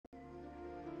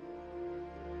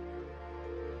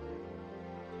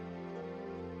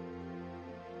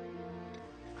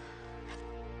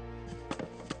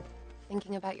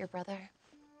thinking about your brother?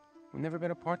 We've never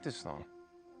been apart this long.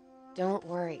 Don't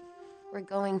worry. We're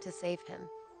going to save him.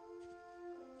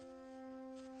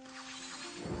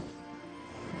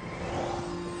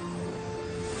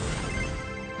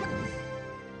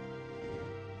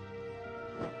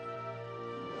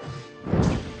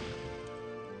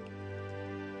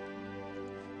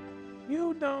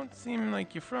 You don't seem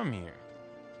like you're from here.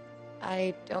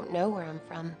 I don't know where I'm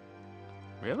from.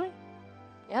 Really?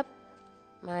 Yep.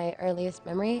 My earliest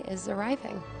memory is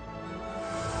arriving.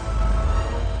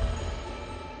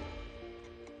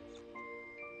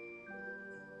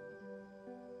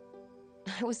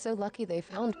 I was so lucky they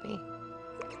found me.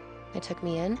 They took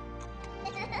me in,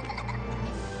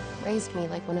 raised me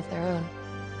like one of their own.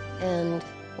 And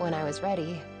when I was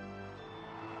ready,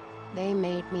 they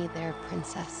made me their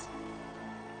princess.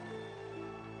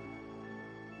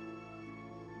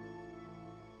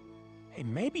 Hey,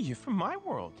 maybe you're from my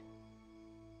world.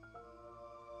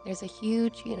 There's a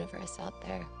huge universe out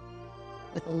there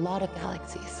with a lot of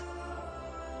galaxies.